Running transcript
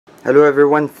Hello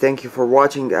everyone, thank you for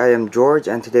watching. I am George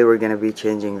and today we're going to be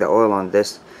changing the oil on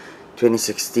this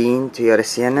 2016 Toyota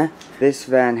Sienna. This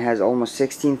van has almost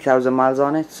 16,000 miles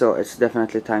on it, so it's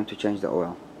definitely time to change the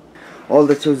oil. All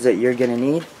the tools that you're going to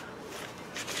need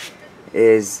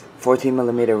is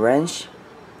 14mm wrench,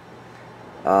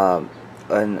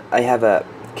 and I have a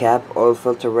cap oil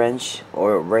filter wrench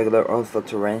or regular oil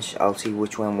filter wrench. I'll see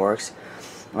which one works.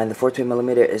 And the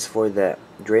 14mm is for the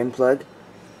drain plug,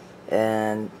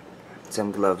 and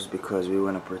some gloves because we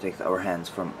want to protect our hands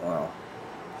from oil.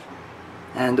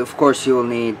 And of course you will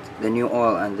need the new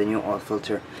oil and the new oil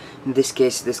filter. In this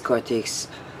case, this car takes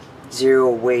 0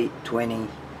 weight 20,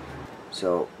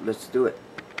 so let's do it.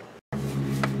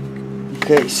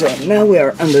 Okay, so now we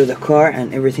are under the car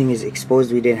and everything is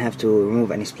exposed. We didn't have to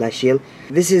remove any splash shield.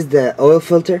 This is the oil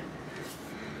filter.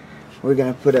 We're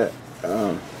gonna put a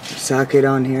socket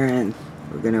on here and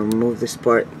we're gonna remove this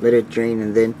part, let it drain,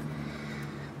 and then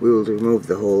we will remove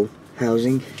the whole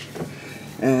housing.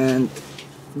 And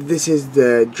this is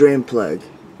the drain plug.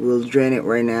 We'll drain it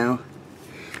right now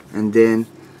and then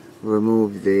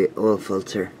remove the oil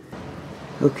filter.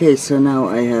 Okay, so now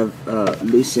I have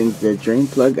loosened the drain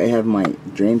plug. I have my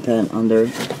drain pan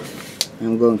under.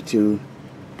 I'm going to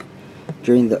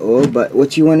drain the oil, but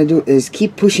what you want to do is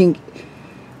keep pushing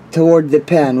toward the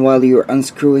pan while you're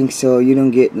unscrewing, so you don't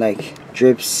get like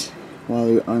drips while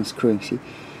you're unscrewing. See,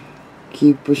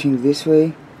 keep pushing this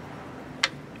way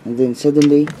and then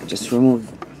suddenly just remove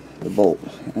the bolt,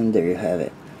 and there you have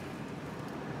it.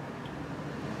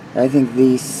 I think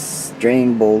these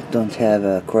drain bolts don't have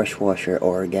a crush washer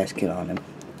or a gasket on them.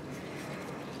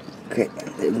 Okay,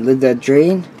 let that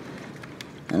drain,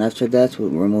 and after that we'll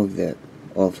remove the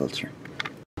oil filter.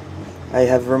 I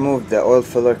have removed the oil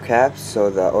filler cap so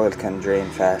the oil can drain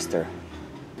faster.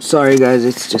 Sorry guys,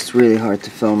 it's just really hard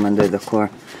to film under the car.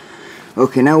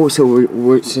 Okay, now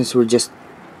since we're just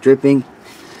dripping,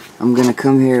 I'm gonna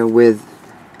come here with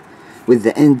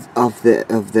the end of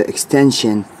the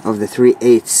extension of the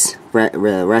 3/8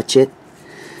 ratchet,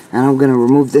 and I'm gonna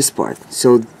remove this part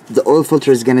so the oil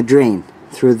filter is gonna drain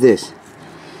through this,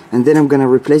 and then I'm gonna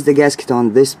replace the gasket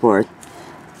on this part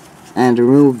and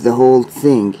remove the whole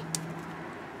thing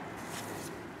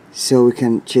so we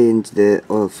can change the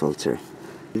oil filter.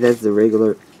 That's the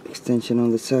regular extension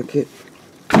on the socket.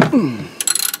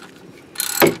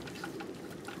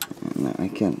 Now I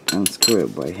can unscrew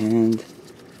it by hand.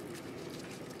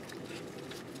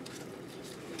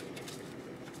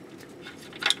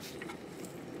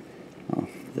 Oh,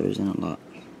 there isn't a lot.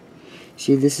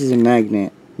 See, this is a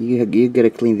magnet. You gotta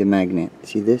clean the magnet.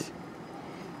 See this?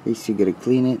 At you gotta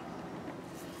clean it.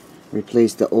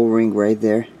 Replace the O-ring right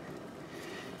there,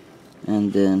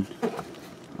 and then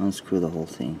unscrew the whole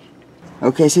thing.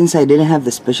 Okay, since I didn't have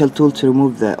the special tool to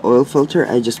remove the oil filter,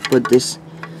 I just put this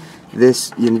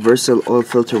universal oil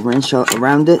filter wrench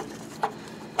around it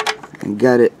and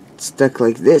got it stuck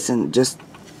like this and just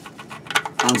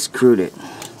unscrewed it.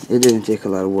 It didn't take a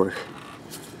lot of work.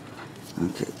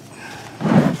 Okay,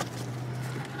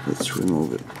 let's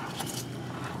remove it.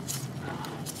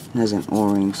 It has an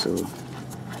O-ring, so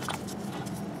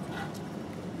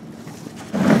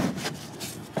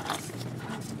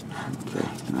okay,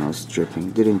 now it's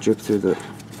dripping. Didn't drip through the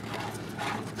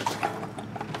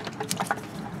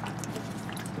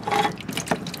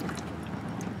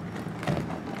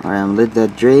Alright, let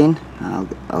that drain.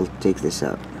 I'll take this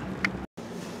out.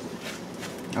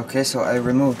 Okay, so I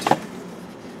removed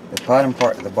the bottom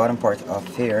part off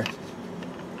here,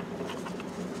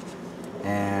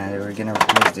 and we're gonna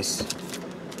replace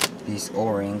these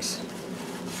O-rings.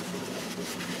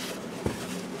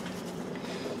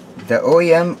 The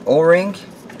OEM O-ring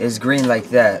is green like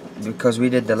that because we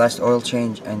did the last oil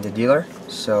change in the dealer,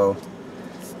 so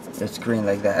it's green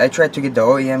like that. I tried to get the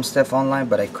OEM stuff online,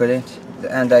 but I couldn't,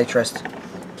 and I trust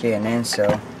K&N,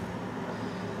 so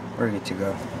we're good to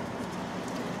go.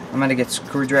 I'm gonna get a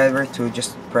screwdriver to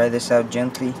just pry this out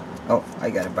gently. Oh, I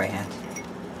got it by hand.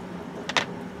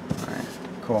 Alright,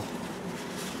 cool.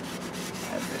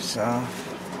 Have this off.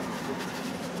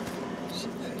 See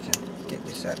if I can get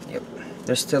this out. Yep.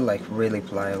 They're still like really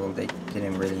pliable. They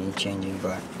didn't really need changing,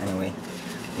 but anyway,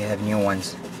 we have new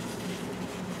ones.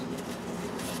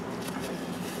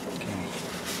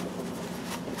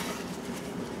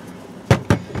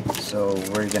 So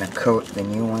we're gonna coat the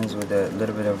new ones with a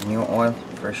little bit of new oil,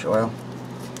 fresh oil,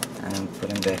 and put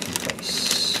them back in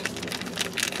place.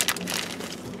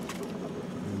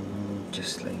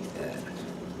 Just like that.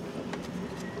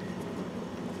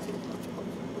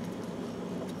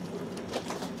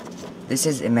 This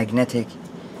is a magnetic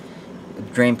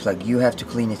drain plug. You have to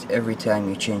clean it every time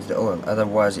you change the oil,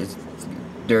 otherwise it's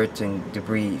dirt and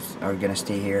debris are gonna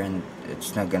stay here and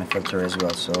it's not gonna filter as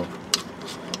well, so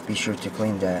be sure to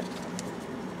clean that.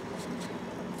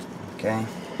 Okay,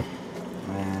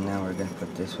 and now we're gonna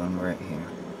put this one right here.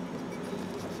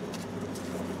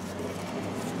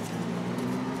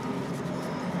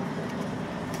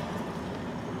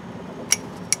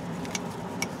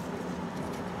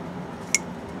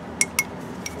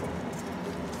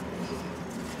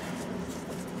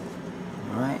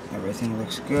 Alright, everything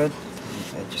looks good.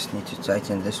 I just need to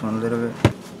tighten this one a little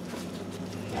bit.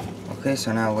 Okay,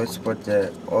 so now let's put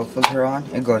the oil filter on.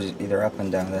 It goes either up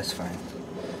and down, that's fine.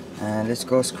 And let's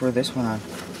go screw this one on.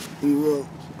 We will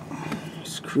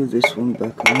screw this one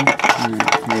back on.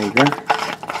 There you go.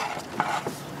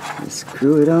 Let's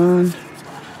screw it on.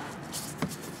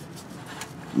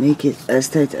 Make it as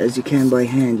tight as you can by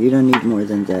hand. You don't need more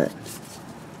than that.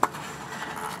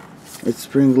 It's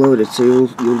spring loaded, so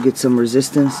you'll get some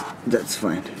resistance. That's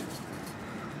fine.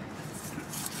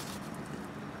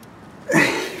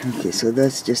 Okay, so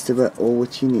that's just about all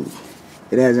what you need.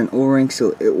 It has an O-ring,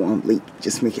 so it won't leak.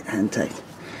 Just make it hand tight.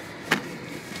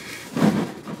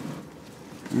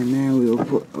 And now we will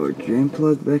put our drain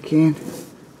plug back in.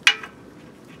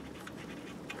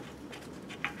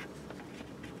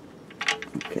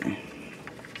 Okay.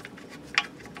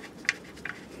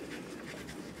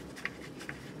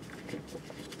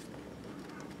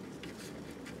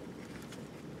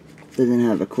 Doesn't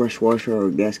have a crush washer or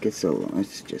a gasket, so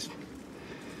it's just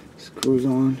screws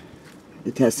on.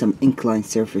 It has some inclined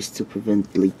surface to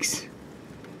prevent leaks.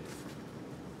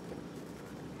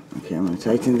 Okay, I'm gonna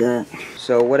tighten that.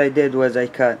 So what I did was I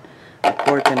cut a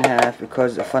quart in half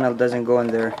because the funnel doesn't go in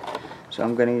there, so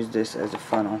I'm gonna use this as a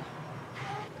funnel.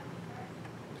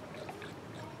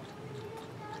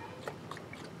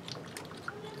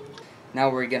 Now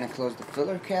we're gonna close the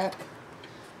filler cap,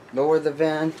 lower the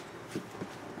van,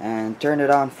 and turn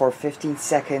it on for 15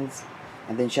 seconds,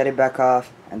 and then shut it back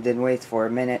off, and then wait for a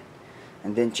minute,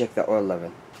 and then check the oil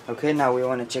level. Okay, now we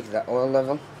want to check the oil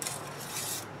level.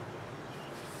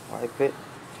 Wipe it,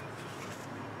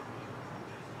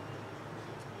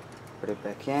 put it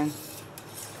back in.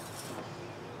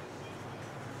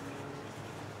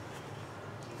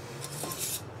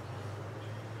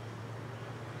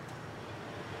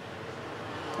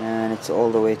 And it's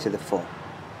all the way to the full.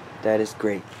 That is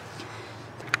great.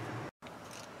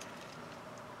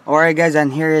 Alright guys,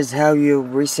 and here is how you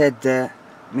reset the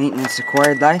maintenance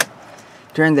required light.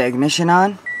 Turn the ignition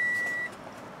on.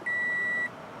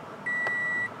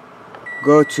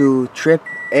 Go to trip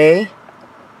A.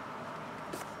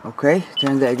 Okay,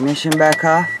 turn the ignition back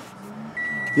off.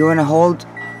 You want to hold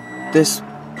this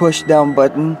push down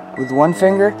button with one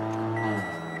finger.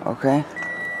 Okay.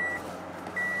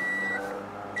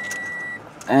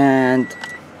 And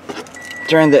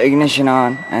turn the ignition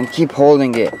on and keep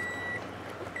holding it.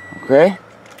 Okay,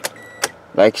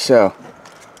 like so.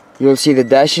 You'll see the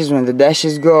dashes. When the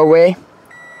dashes go away,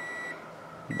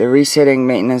 the resetting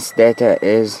maintenance data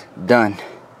is done.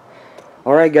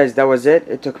 Alright guys, that was it.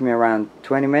 It took me around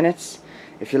 20 minutes.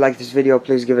 If you like this video,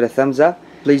 please give it a thumbs up.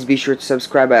 Please be sure to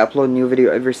subscribe. I upload a new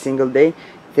video every single day.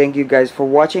 Thank you guys for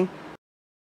watching.